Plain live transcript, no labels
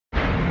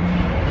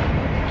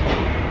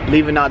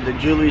Leaving out the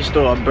jewelry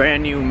store, a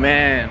brand new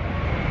man.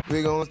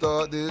 We gon'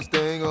 start this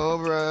thing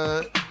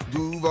alright.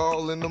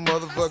 Duval in the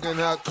motherfucking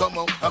house. Come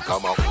on,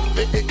 come on.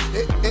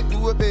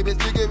 Do it, baby,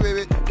 stick it,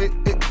 baby.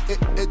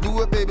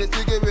 Do it, baby,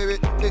 stick it, baby.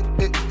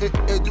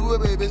 Do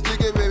it, baby,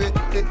 stick it, baby.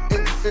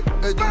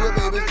 Do it,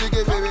 baby, stick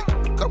it, baby.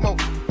 Come on,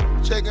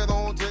 check it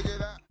on, check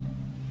it out.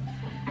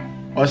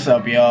 What's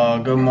up, y'all?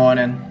 Good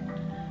morning.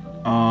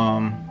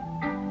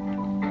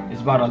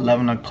 It's about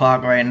 11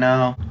 o'clock right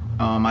now.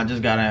 I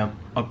just got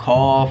a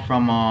call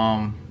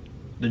from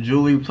the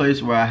jewelry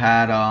place where I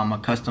had a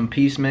custom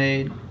piece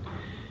made.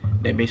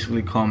 They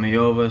basically called me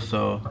over,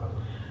 so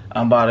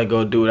I'm about to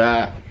go do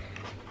that.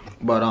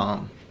 But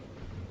I'm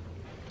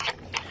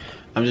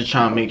just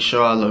trying to make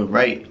sure I look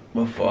right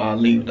before I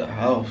leave the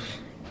house.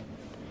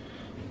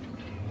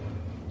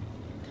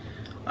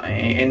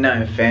 Ain't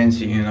nothing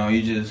fancy, you know.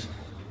 You just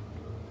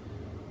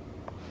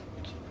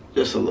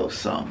a little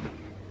something.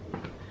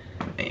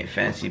 Ain't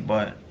fancy,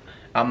 but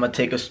I'm gonna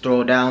take a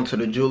stroll down to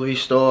the jewelry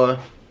store.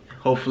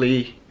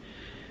 Hopefully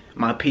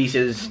my piece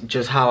is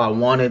just how I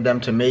wanted them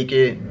to make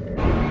it.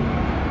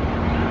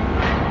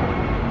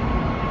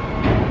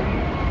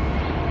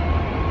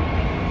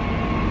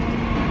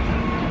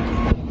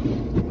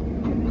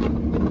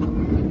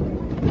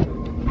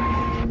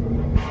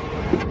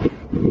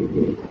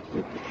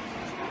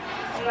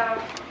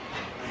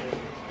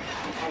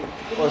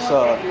 What's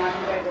up?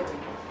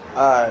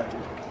 Alright.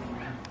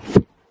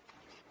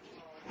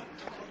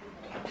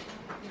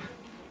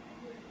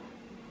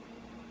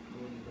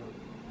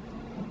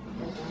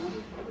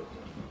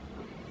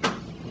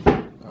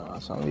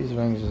 Some of these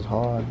rings is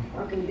hard.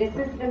 Okay, this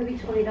is gonna be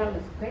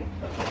 $20, okay?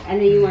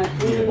 And then you want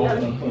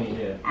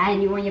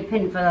and you want your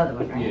pin for the other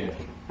one, right? Yeah.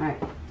 All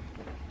right.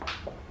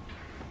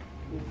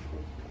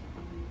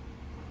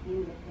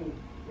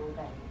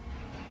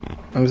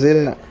 I'm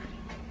seeing that.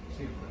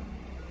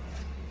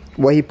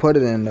 What he put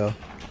it in though?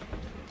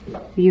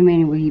 What do you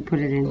mean where he put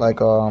it in? Like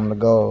the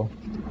gold.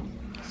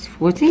 It's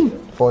 14.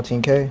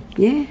 14K?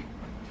 Yeah.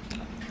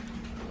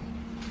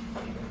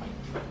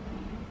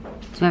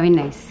 It's very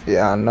nice.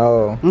 Yeah, I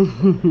know.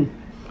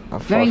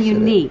 Very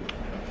unique.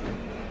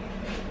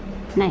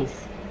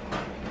 Nice.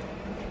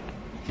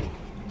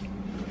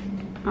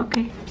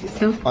 Okay,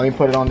 so. Let me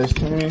put it on this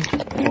chain.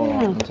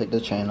 Yeah. I'll take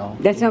the chain off.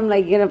 That's something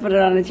like you're gonna put it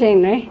on the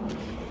chain, right?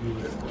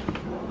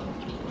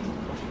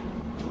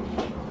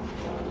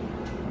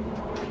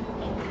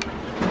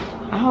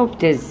 I hope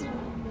this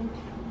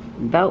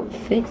belt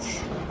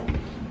fits.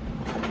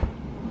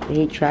 Did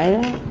he try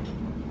that?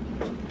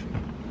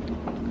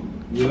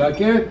 You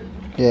like it?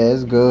 Yeah,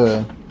 it's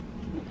good.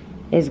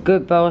 It's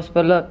good, boss,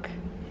 but look.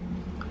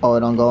 Oh, it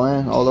don't go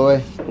in all the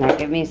way? Now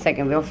give me a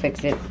second, we'll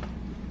fix it.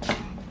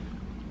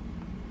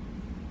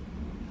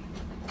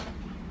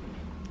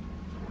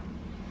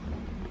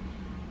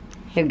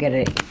 He'll get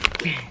it.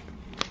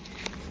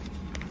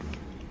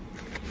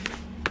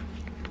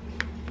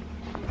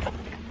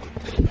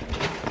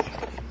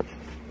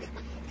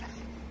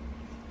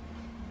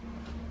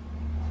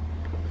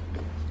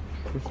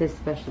 This is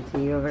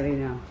specialty, you already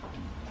know.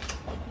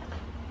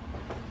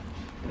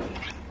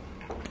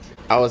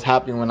 I was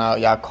happy when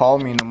y'all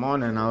called me in the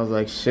morning. I was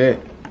like, shit.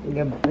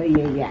 Your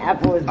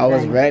apple is I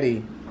was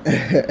ready.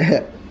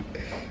 Yep.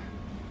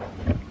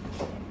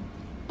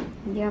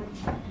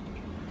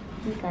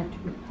 He got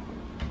you.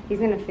 He's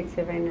gonna fix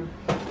it right now.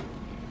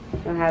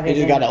 Don't have You it.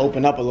 just gotta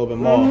open up a little bit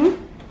more.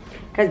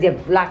 Because the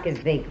block is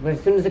big, but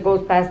as soon as it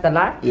goes past the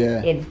lock,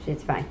 yeah,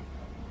 it's fine.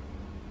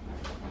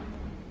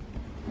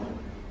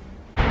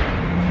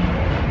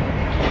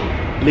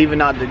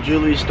 Leaving out the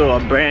jewelry store,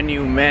 a brand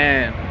new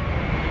man.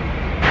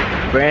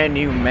 Brand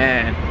new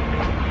man.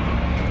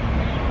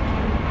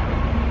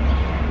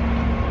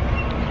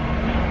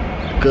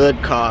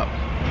 Good cop.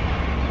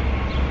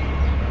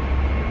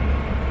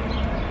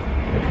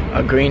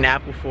 A green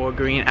apple for a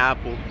green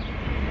apple.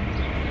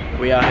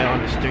 We out here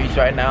on the streets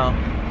right now.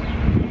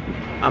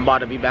 I'm about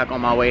to be back on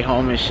my way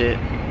home and shit.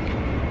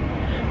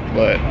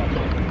 But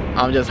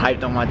I'm just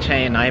hyped on my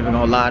chain, I ain't even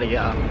gonna lie to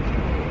y'all.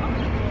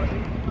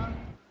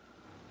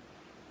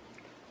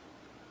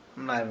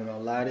 I'm not even gonna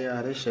lie to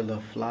y'all, this shit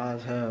look fly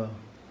as hell.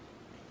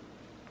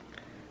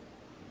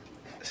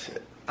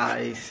 Shit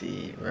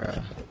icy,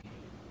 bruh.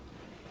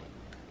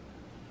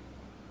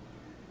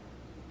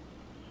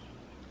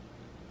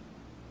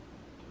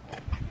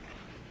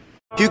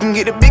 You can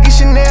get the biggest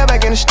Chanel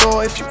back in the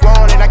store if you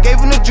want it. I gave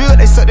them the drill,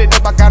 they sucked it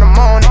up, I got them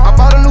on it. I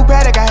bought a new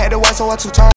Patek, I had to watch so I two-tone.